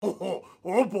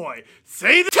Oh boy.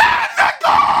 Say the goal!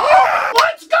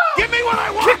 Let's go! Give me what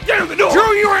I want! Kick down the door!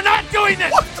 Drew, you are not doing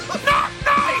this! Not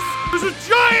nice! There's a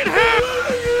giant head!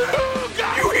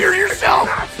 You hear yourself?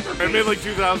 I made like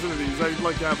 2,000 of these. I'd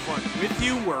like to have fun. With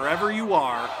you wherever you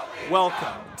are,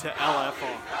 welcome to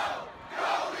LFR.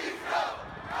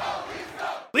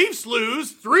 Leafs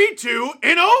lose 3-2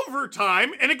 in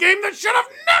overtime in a game that should have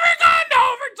never gone to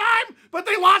overtime, but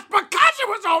they lost because it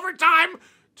was overtime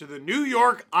to the New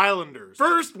York Islanders.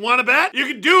 First, want to bet? You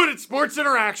can do it at Sports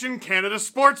Interaction Canada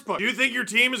Sportsbook. Do you think your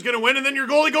team is going to win and then your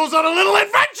goalie goes on a little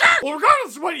adventure? Well,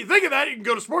 regardless of what you think of that, you can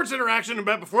go to Sports Interaction and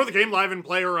bet before the game, live in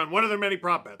play, or on one of their many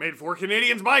prop bets. Made for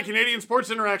Canadians by Canadians,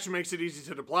 Sports Interaction makes it easy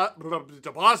to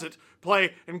deposit,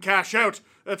 play, and cash out.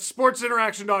 That's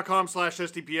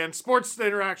sportsinteraction.com/STPN,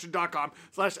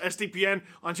 sportsinteraction.com/STPN,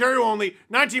 Ontario only,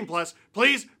 19 plus.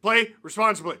 Please play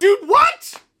responsibly. Dude,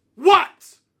 what?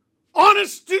 What?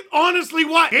 Honestly,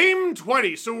 what? Game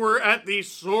 20, so we're at the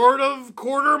sort of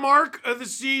quarter mark of the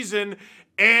season,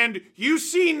 and you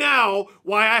see now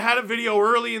why I had a video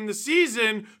early in the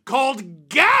season called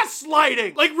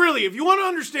gaslighting. Like, really, if you want to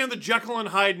understand the Jekyll and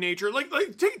Hyde nature,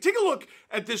 take a look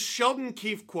at this Sheldon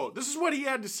Keefe quote. This is what he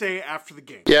had to say after the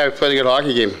game. Yeah, we played a good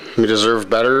hockey game. We deserved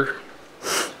better.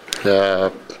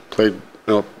 Played,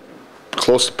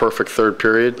 close to perfect third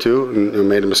period, too, and we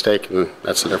made a mistake, and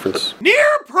that's the difference. Near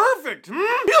perfect,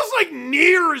 Feels like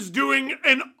Near is doing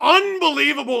an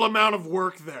unbelievable amount of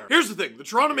work there. Here's the thing. The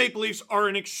Toronto Maple Leafs are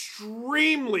an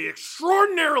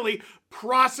extraordinarily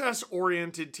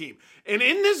process-oriented team. And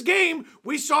in this game,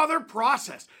 we saw their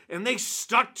process, and they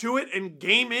stuck to it, and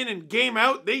game in and game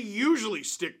out, they usually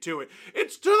stick to it.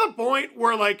 It's to the point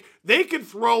where, they could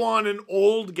throw on an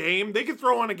old game, they could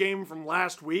throw on a game from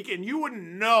last week, and you wouldn't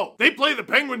know. They play the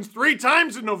Penguins 3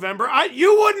 times in November,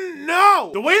 you wouldn't know.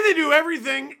 The way they do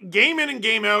everything, game in and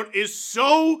game out, is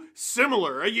so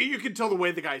similar. You can tell the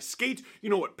way the guys skate, you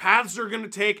know what paths they're going to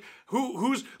take,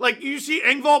 who's you see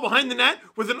Engvall behind the net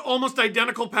with an almost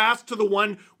identical pass to the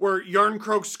one where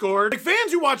Yarncroke scored.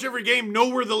 Fans who watch every game know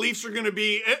where the Leafs are going to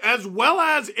be, as well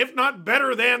as, if not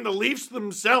better than, the Leafs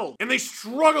themselves. And they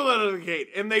struggled out of the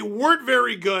gate, and they weren't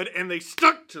very good, and they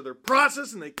stuck to their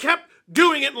process, and they kept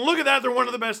doing it, and look at that, they're one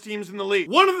of the best teams in the league.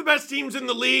 One of the best teams in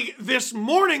the league. This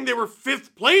morning, they were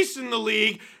 5th place in the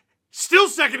league, still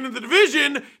second in the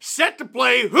division, set to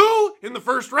play who in the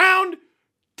first round?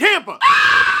 Tampa.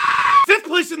 5th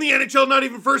place in the NHL, not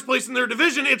even 1st place in their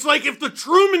division. It's like if the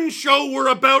Truman Show were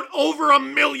about over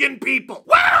 1 million people.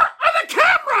 Where are the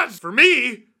cameras? For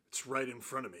me, it's right in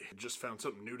front of me. I just found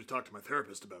something new to talk to my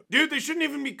therapist about. Dude, they shouldn't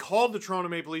even be called the Toronto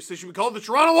Maple Leafs. They should be called the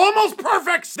Toronto Almost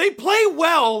Perfects. They play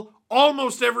well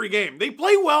almost every game. They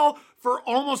play well for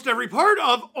almost every part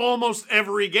of almost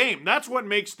every game. That's what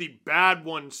makes the bad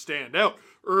ones stand out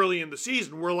early in the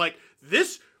season. We're like,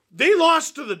 they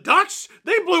lost to the Ducks.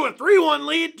 They blew a 3-1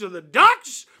 lead to the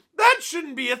Ducks. That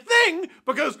shouldn't be a thing,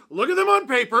 because look at them on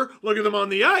paper, look at them on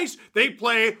the ice. They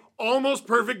play almost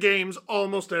perfect games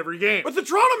almost every game. But the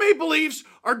Toronto Maple Leafs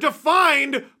are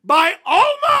defined by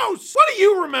almost. What do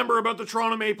you remember about the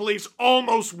Toronto Maple Leafs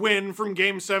almost win from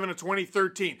Game 7 of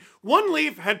 2013? One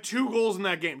Leaf had 2 goals in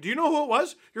that game. Do you know who it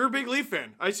was? You're a big Leaf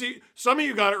fan. I see some of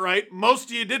you got it right. Most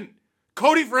of you didn't.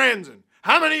 Cody Franzen.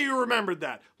 How many of you remembered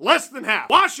that? Less than half.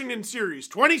 Washington series,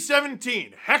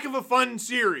 2017. Heck of a fun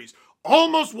series.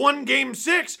 Almost won Game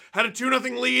 6, had a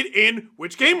 2-0 lead in,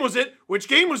 which game was it?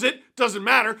 Doesn't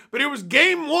matter, but it was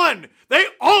Game 1. They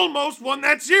almost won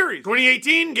that series.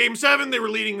 2018, Game 7, they were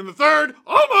leading in the 3rd,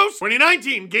 almost.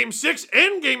 2019, Game 6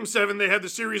 and Game 7, they had the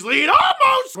series lead,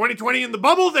 almost. 2020 in the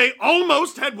bubble, they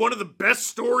almost had one of the best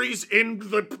stories in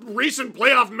the recent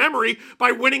playoff memory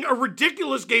by winning a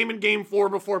ridiculous game in Game 4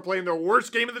 before playing their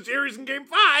worst game of the series in Game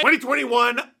 5.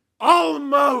 2021,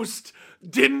 almost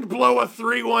didn't blow a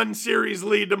 3-1 series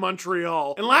lead to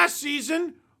Montreal. And last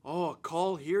season, a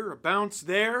call here, a bounce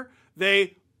there,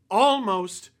 they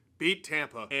almost beat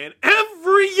Tampa. And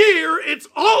every year, it's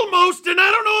almost, and I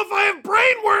don't know if I have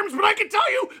brain worms, but I can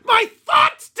tell you, my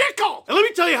thoughts tickle. And let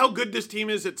me tell you how good this team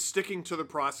is at sticking to the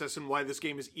process and why this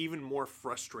game is even more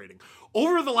frustrating.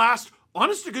 Over the last,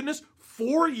 honest to goodness,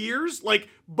 4 years,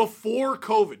 before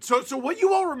COVID. So what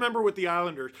you all remember with the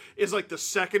Islanders is the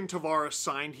second Tavares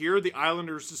signed here, the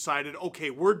Islanders decided, okay,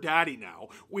 we're daddy now.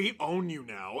 We own you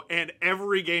now. And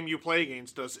every game you play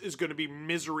against us is going to be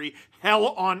misery, hell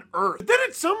on earth. But then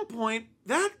at some point,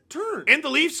 that turned. And the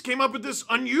Leafs came up with this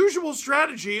unusual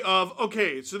strategy of,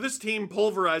 okay, so this team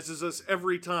pulverizes us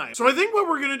every time. So I think what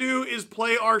we're going to do is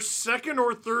play our 2nd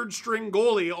or 3rd string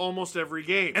goalie almost every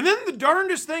game. And then the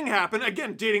darndest thing happened,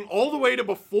 again, dating all the way to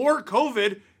before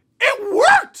COVID. It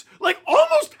worked!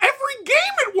 Almost every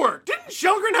game it worked! Didn't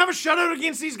a shutout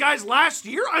against these guys last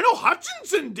year? I know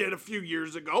Hutchinson did a few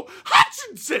years ago.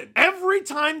 Hutchinson! Every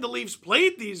time the Leafs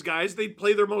played these guys, they'd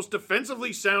play their most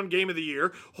defensively sound game of the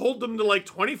year, hold them to like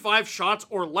 25 shots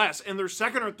or less, and their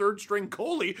second or third string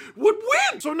goalie would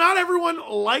win. So not everyone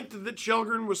liked that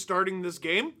Källgren was starting this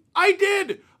game. I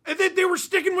did. And then they were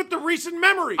sticking with the recent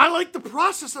memory. I like the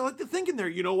process. I like the thinking there.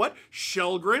 You know what?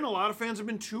 Källgren, a lot of fans have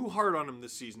been too hard on him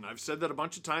this season. I've said that a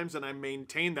bunch of times, and I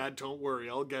maintain that. Don't worry,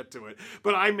 I'll get to it.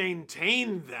 But I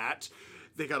maintain that.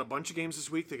 They got a bunch of games this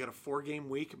week. They got a 4-game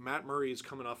week. Matt Murray is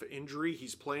coming off an injury.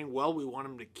 He's playing well. We want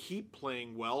him to keep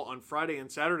playing well. On Friday and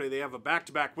Saturday, they have a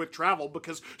back-to-back with travel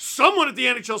because someone at the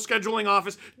NHL scheduling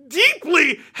office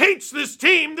deeply hates this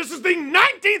team. This is the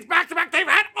 19th back-to-back they've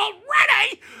had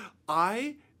already.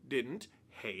 I didn't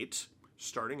hate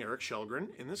starting Erik Källgren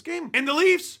in this game. And the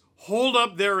Leafs hold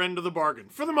up their end of the bargain,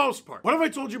 for the most part. What have I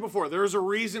told you before? There is a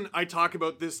reason I talk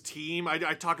about this team. I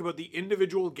talk about the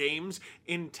individual games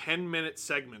in 10-minute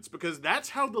segments, because that's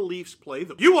how the Leafs play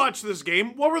them. You watch this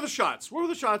game, what were the shots? What were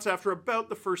the shots after about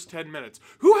the first 10 minutes?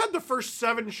 Who had the first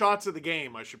 7 shots of the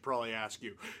game, I should probably ask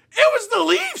you? It was the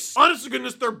Leafs! Honest to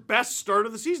goodness, their best start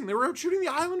of the season. They were out shooting the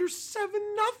Islanders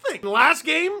 7-0. Last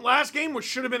game, which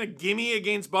should have been a gimme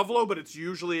against Buffalo, but it's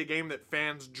usually a game that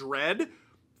fans dread.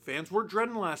 Fans were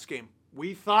dreading last game.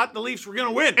 We thought the Leafs were going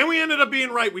to win, and we ended up being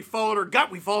right. We followed our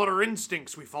gut, we followed our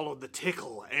instincts, we followed the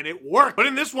tickle, and it worked. But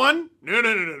in this one,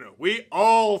 no. We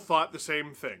all thought the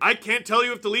same thing. I can't tell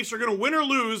you if the Leafs are going to win or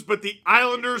lose, but the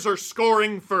Islanders are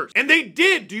scoring first. And they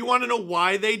did. Do you want to know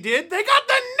why they did? They got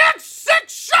the next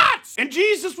 6 shots! And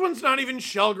geez, this one's not even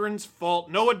Källgren's fault.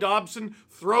 Noah Dobson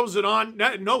throws it on.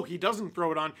 No, he doesn't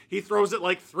throw it on. He throws it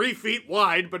like 3 feet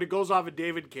wide, but it goes off of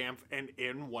David Kampf and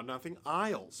in 1-0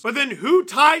 Isles. But then who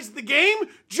ties the game?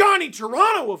 Johnny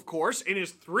Toronto, of course, in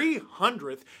his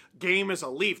 300th game as a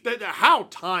Leaf. How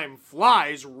time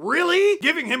flies, really?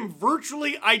 Giving him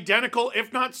virtually identical,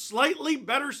 if not slightly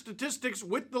better statistics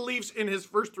with the Leafs in his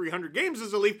first 300 games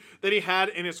as a Leaf than he had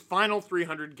in his final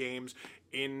 300 games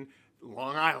in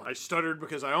Long Island. I stuttered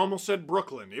because I almost said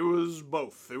Brooklyn. It was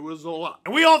both. It was a lot.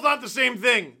 And we all thought the same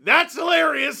thing. That's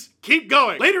hilarious. Keep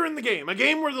going. Later in the game, a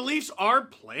game where the Leafs are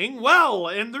playing well,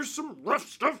 and there's some rough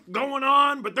stuff going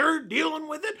on, but they're dealing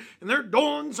with it, and they're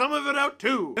doling some of it out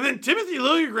too. And then Timothy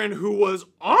Liljegren, who was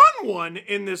on one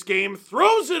in this game,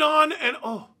 throws it on, and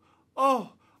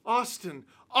Austin,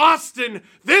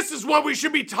 this is what we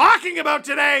should be talking about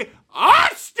today.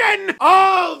 Austin!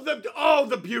 Oh,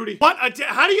 the beauty.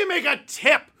 How do you make a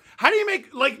tip? How do you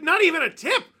make, not even a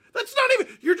tip? That's not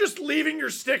even, you're just leaving your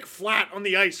stick flat on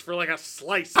the ice for like a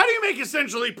slice. How do you make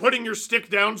essentially putting your stick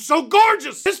down so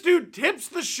gorgeous? This dude tips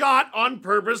the shot on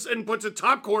purpose and puts a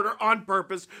top corner on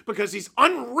purpose because he's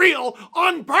unreal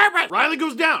on purpose. Riley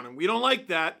goes down, and we don't like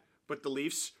that, but the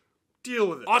Leafs deal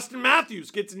with it. Austin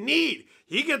Matthews gets kneed.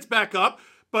 He gets back up,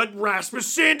 but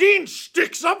Rasmus Sandin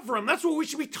sticks up for him. That's what we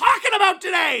should be talking about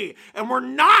today. And we're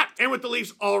not. And with the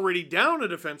Leafs already down a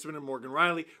defenseman in Morgan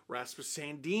Riley, Rasmus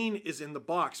Sandin is in the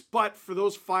box. But for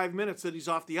those 5 minutes that he's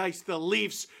off the ice, the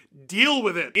Leafs deal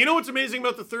with it. You know what's amazing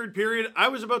about the third period? I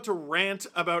was about to rant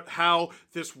about how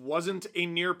this wasn't a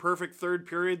near perfect third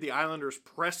period. The Islanders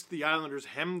pressed, the Islanders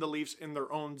hemmed the Leafs in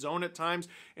their own zone at times,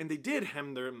 and they did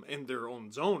hem them in their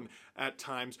own zone at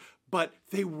times, but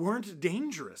they weren't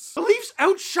dangerous. The Leafs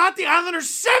outshot the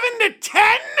Islanders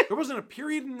 7-10. There wasn't a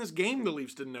period in this game the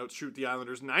Leafs didn't outshoot the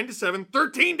Islanders 9-7,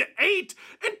 13-8,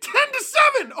 and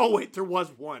 10-7. Oh wait, there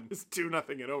was one. It's 2-0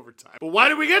 in overtime. But why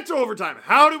did we get to overtime?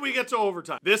 How did we get to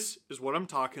overtime? This is what I'm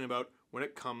talking about when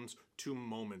it comes to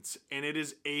moments, and it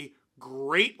is a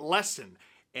great lesson.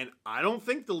 And I don't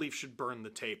think the Leafs should burn the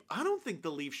tape. I don't think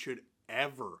the Leafs should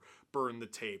ever burn the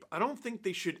tape. I don't think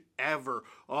they should ever,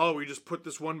 we just put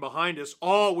this one behind us.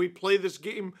 We play this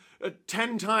game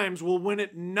 10 times, we'll win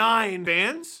it 9.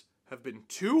 Fans have been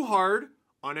too hard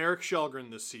on Erik Källgren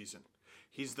this season.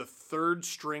 He's the third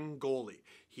string goalie.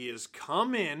 He has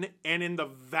come in, and in the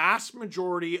vast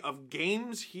majority of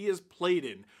games he has played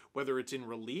in, whether it's in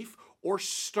relief or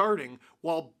starting,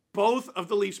 while both of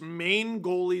the Leafs' main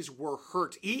goalies were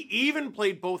hurt. He even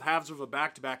played both halves of a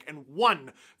back-to-back and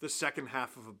won the second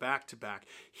half of a back-to-back.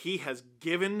 He has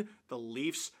given the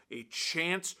Leafs a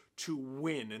chance to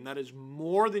win, and that is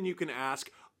more than you can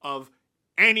ask of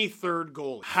any third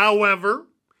goalie. However,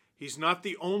 he's not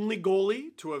the only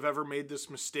goalie to have ever made this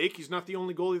mistake. He's not the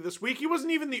only goalie this week. He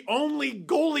wasn't even the only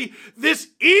goalie this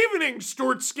evening,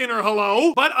 Stuart Skinner,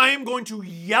 hello. But I am going to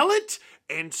yell it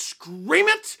and scream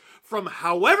it from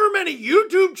however many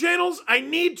YouTube channels I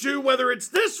need to, whether it's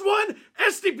this one,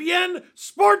 SDPN,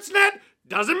 Sportsnet,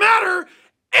 doesn't matter.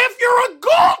 If you're a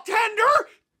goaltender,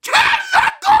 tend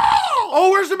the goal!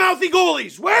 Oh, where's the mouthy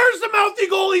goalies? Where's the mouthy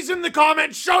goalies in the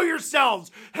comments? Show yourselves.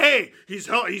 Hey, he's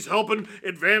helping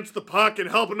advance the puck and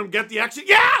helping him get the exit.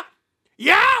 Yeah?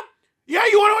 Yeah,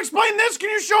 you want to explain this? Can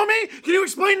you show me? Can you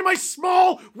explain to my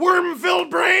small, worm-filled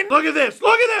brain? Look at this.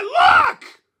 Look at that. Look!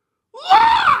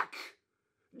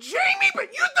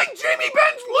 You think Jamie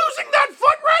Benn's losing that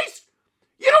foot race?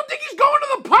 You don't think he's going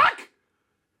to the puck?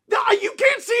 You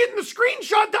can't see it in the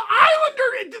screenshot. The Islander,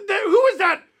 who is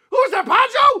that? Who is that,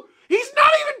 Pajo? He's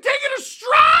not even taking a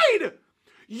stride.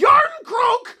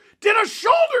 Yardencroak did a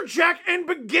shoulder check and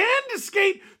began to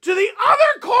skate to the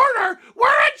other corner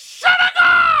where it should have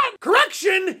gone.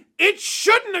 Correction, it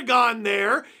shouldn't have gone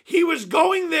there. He was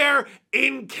going there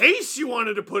in case you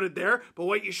wanted to put it there, but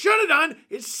what you should have done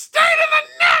is stay to the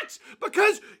net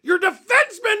because your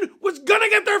defenseman was gonna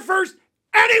get there first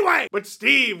anyway. But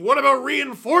Steve, what about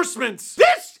reinforcements?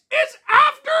 This is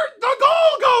after the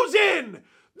goal goes in.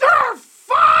 There are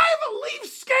 5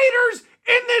 Leaf skaters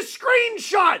in this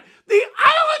screenshot. The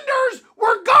Islanders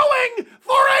were going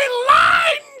for a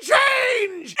line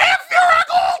change. If you're a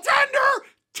goaltender,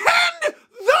 tend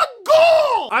the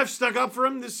goal. I've stuck up for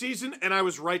him this season, and I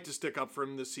was right to stick up for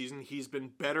him this season. He's been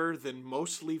better than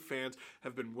most Leaf fans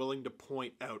have been willing to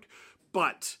point out.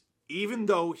 But even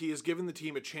though he has given the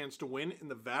team a chance to win in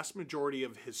the vast majority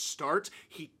of his starts,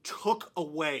 he took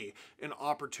away an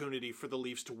opportunity for the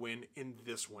Leafs to win in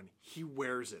this one. He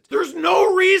wears it. There's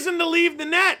no reason to leave the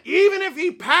net. Even if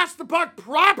he passed the puck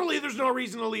properly, there's no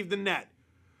reason to leave the net.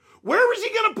 Where was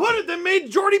he going to put it that made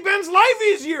Jordy Benn's life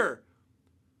easier?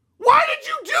 Why did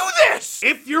you do this?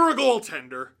 If you're a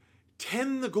goaltender,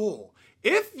 tend the goal.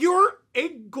 If you're a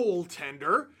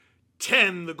goaltender,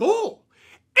 tend the goal.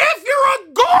 If you're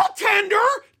a goaltender,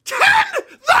 tend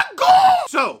the goal!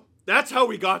 So, that's how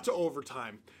we got to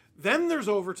overtime. Then there's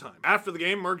overtime. After the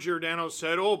game, Mark Giordano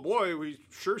said, oh boy, we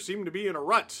sure seem to be in a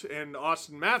rut. And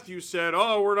Austin Matthews said,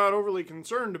 oh, we're not overly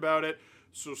concerned about it.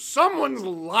 So someone's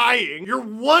lying. You're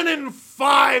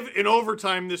 1-5 in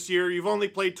overtime this year. You've only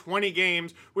played 20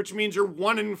 games, which means you're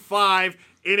 1-5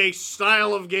 in a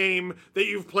style of game that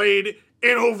you've played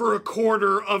in over a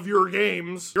quarter of your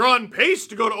games. You're on pace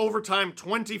to go to overtime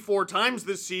 24 times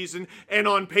this season and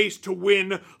on pace to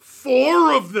win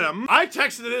 4 of them. I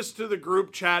texted this to the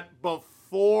group chat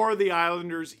before the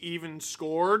Islanders even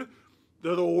scored.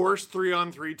 They're the worst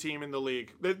 3-on-3 team in the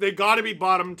league. They gotta be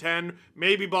bottom 10,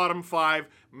 maybe bottom 5,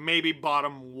 maybe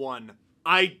bottom 1.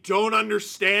 I don't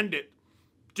understand it.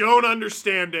 Don't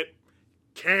understand it.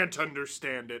 Can't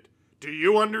understand it. Do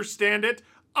you understand it?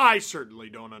 I certainly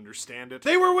don't understand it.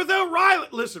 They were without Riley.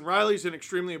 Listen, Riley's an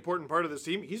extremely important part of this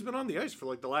team. He's been on the ice for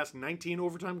like the last 19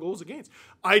 overtime goals against.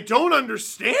 I don't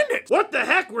understand it. What the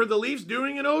heck were the Leafs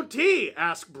doing in OT?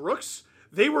 Asked Brooks.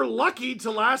 They were lucky to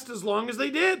last as long as they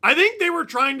did. I think they were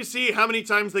trying to see how many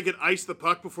times they could ice the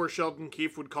puck before Sheldon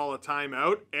Keefe would call a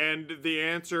timeout, and the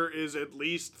answer is at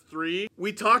least 3.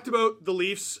 We talked about the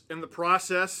Leafs and the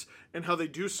process and how they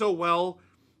do so well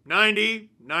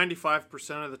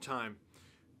 95% of the time.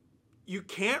 You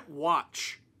can't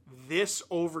watch this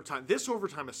overtime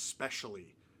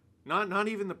especially, not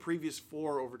even the previous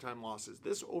 4 overtime losses,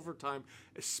 this overtime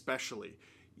especially.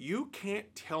 You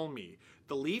can't tell me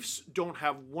the Leafs don't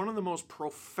have one of the most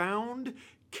profound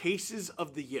cases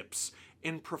of the yips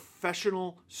in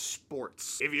professional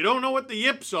sports. If you don't know what the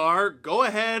yips are, go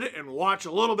ahead and watch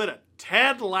a little bit of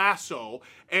Ted Lasso,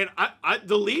 and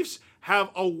the Leafs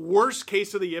have a worse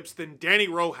case of the yips than Danny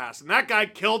Rojas, and that guy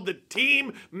killed the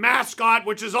team mascot,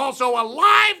 which is also a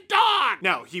live dog!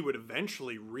 Now, he would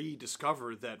eventually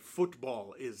rediscover that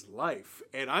football is life,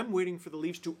 and I'm waiting for the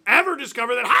Leafs to ever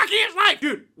discover that hockey is life!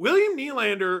 Dude, William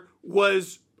Nylander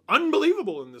was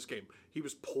unbelievable in this game. He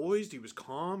was poised, he was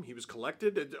calm, he was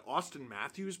collected. Austin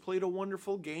Matthews played a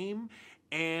wonderful game,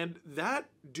 and that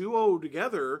duo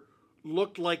together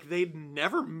looked like they'd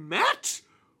never met.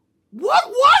 What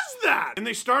was that? And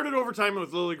they started overtime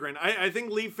with Liljegren. I think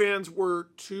Leaf fans were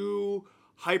too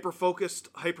hyper-focused,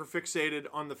 hyper-fixated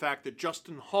on the fact that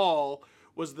Justin Hall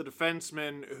was the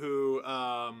defenseman who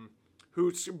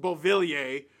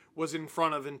Beauvillier was in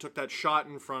front of and took that shot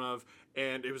in front of,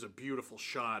 and it was a beautiful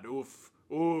shot.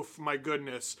 Oof, my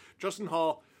goodness. Justin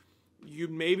Hall,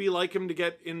 you'd maybe like him to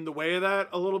get in the way of that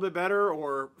a little bit better,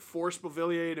 or force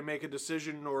Beauvillier to make a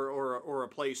decision or a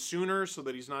play sooner so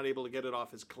that he's not able to get it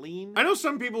off his clean. I know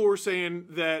some people were saying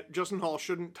that Justin Hall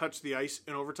shouldn't touch the ice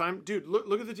in overtime. Dude,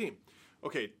 look at the team.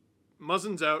 Okay,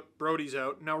 Muzzin's out, Brody's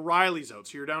out, now Riley's out,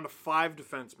 so you're down to 5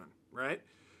 defensemen, right?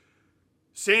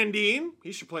 Sandin,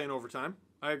 he should play in overtime.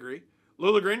 I agree.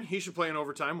 Liljegren, he should play in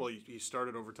overtime. Well, he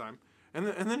started overtime. And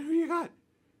then who you got?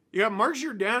 You got Mark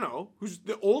Giordano, who's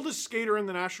the oldest skater in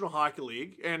the National Hockey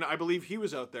League, and I believe he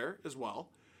was out there as well.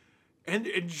 And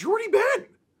Jordy Ben.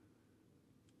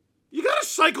 You got to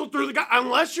cycle through the guy,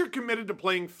 unless you're committed to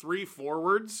playing 3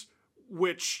 forwards,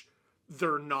 which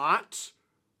they're not.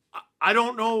 I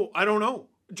don't know.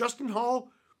 Justin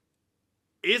Hall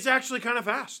is actually kind of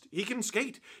fast. He can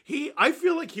skate. I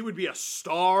feel like he would be a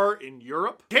star in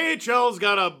Europe. KHL's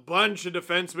got a bunch of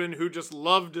defensemen who just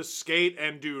love to skate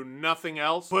and do nothing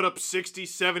else. Put up 60,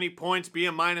 70 points, be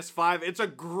a -5. It's a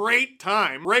great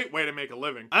time. Great way to make a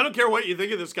living. I don't care what you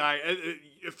think of this guy.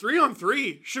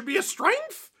 3-on-3 should be a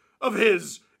strength of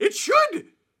his. It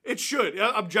should. It should.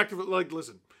 Objectively,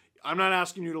 listen, I'm not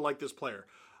asking you to like this player.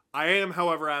 I am,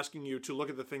 however, asking you to look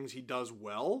at the things he does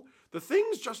well. The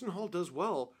things Justin Hall does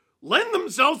well lend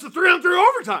themselves to 3-on-3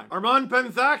 overtime. Armand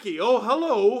Penthaki. Oh,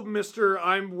 hello, Mr.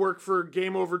 I work for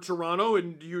Game Over Toronto,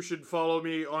 and you should follow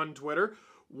me on Twitter.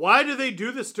 Why do they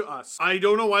do this to us? I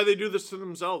don't know why they do this to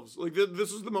themselves. Like,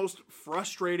 this is the most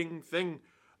frustrating thing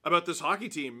about this hockey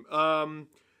team.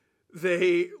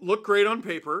 They look great on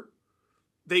paper.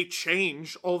 They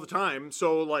change all the time.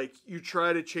 So, like, you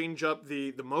try to change up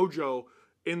the mojo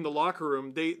in the locker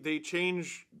room. They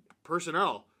change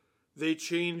personnel. They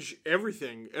change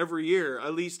everything every year,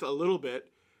 at least a little bit,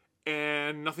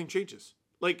 and nothing changes.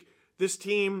 Like, this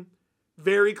team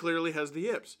very clearly has the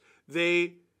yips.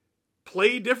 They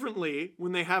play differently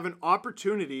when they have an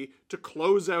opportunity to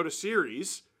close out a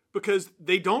series because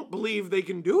they don't believe they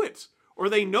can do it, or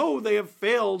they know they have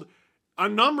failed a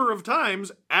number of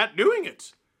times at doing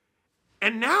it.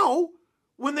 And now,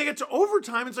 when they get to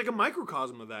overtime, it's like a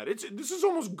microcosm of that. This is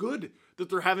almost good that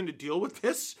they're having to deal with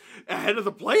this ahead of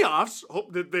the playoffs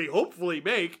that they hopefully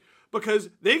make, because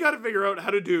they got to figure out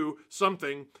how to do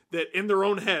something that in their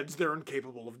own heads they're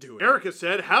incapable of doing. Erica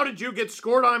said, how did you get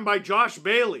scored on by Josh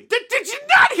Bailey? Did you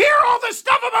not hear all this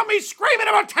stuff about me screaming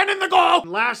about 10 in the goal?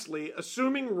 And lastly,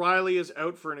 assuming Riley is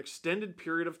out for an extended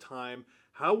period of time,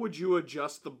 how would you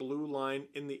adjust the blue line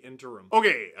in the interim?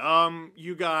 Okay,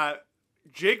 you got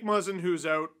Jake Muzzin, who's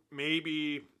out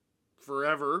maybe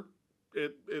forever,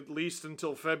 at least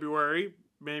until February,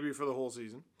 maybe for the whole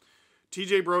season.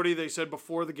 TJ Brody, they said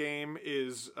before the game,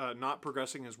 is not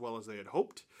progressing as well as they had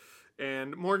hoped.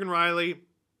 And Morgan Riley,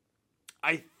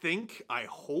 I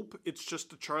hope it's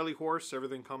just a Charlie horse.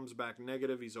 Everything comes back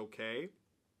negative. He's okay.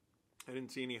 I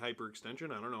didn't see any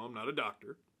hyperextension. I don't know. I'm not a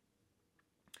doctor.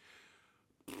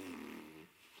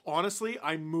 Honestly,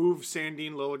 I move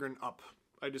Sandin Liljegren up.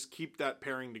 I just keep that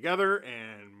pairing together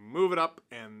and move it up,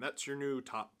 and that's your new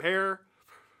top pair.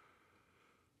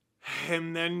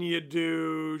 And then you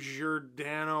do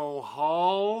Giordano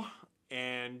Hall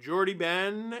and Jordy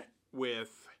Ben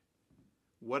with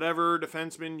whatever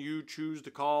defenseman you choose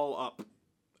to call up.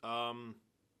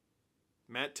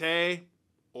 Mete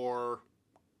or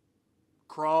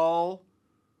Crawl.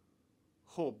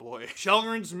 Oh boy.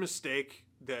 Shelgren's mistake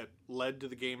that led to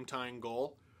the game-tying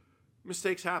goal.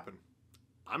 Mistakes happen.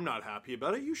 I'm not happy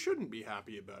about it. You shouldn't be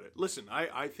happy about it. Listen,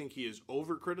 I think he is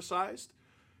over-criticized.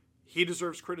 He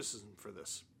deserves criticism for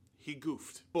this. He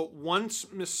goofed. But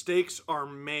once mistakes are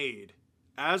made,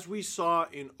 as we saw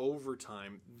in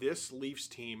overtime, this Leafs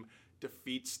team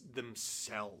defeats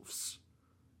themselves.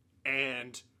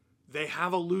 And they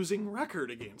have a losing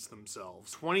record against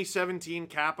themselves. 2017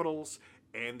 Capitals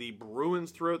and the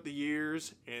Bruins throughout the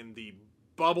years and the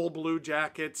Bubble Blue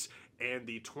Jackets and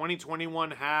the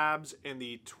 2021 Habs and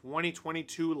the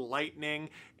 2022 Lightning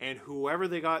and whoever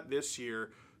they got this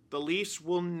year, the Leafs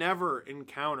will never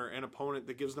encounter an opponent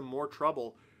that gives them more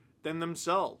trouble than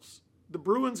themselves. The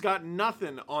Bruins got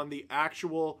nothing on the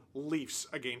actual Leafs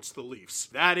against the Leafs.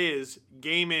 That is,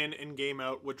 game in and game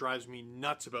out, what drives me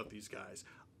nuts about these guys.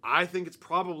 I think it's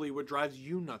probably what drives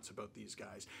you nuts about these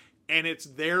guys. And it's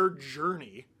their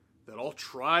journey that I'll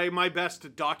try my best to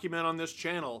document on this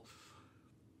channel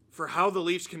for how the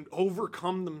Leafs can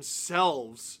overcome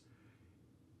themselves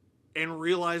and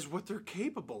realize what they're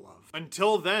capable of.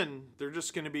 Until then, they're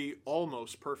just going to be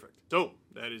almost perfect. So,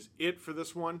 that is it for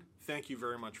this one. Thank you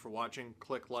very much for watching.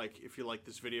 Click like if you like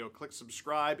this video. Click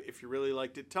subscribe if you really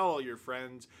liked it. Tell all your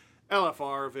friends.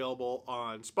 LFR available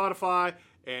on Spotify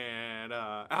and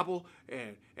Apple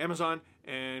and Amazon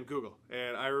and Google.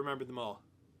 And I remembered them all.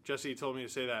 Jesse told me to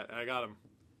say that. I got them.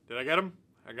 Did I get them?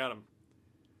 I got them.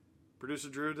 Producer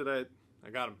Drew, I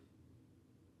got him.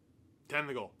 10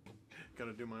 the goal.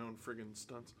 Gotta do my own friggin'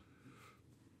 stunts.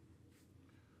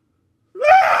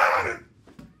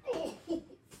 Oh,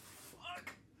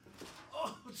 fuck.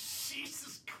 Oh,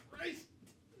 Jesus Christ.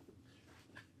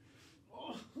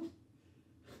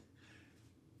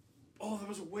 Oh, that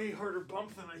was a way harder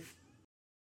bump than I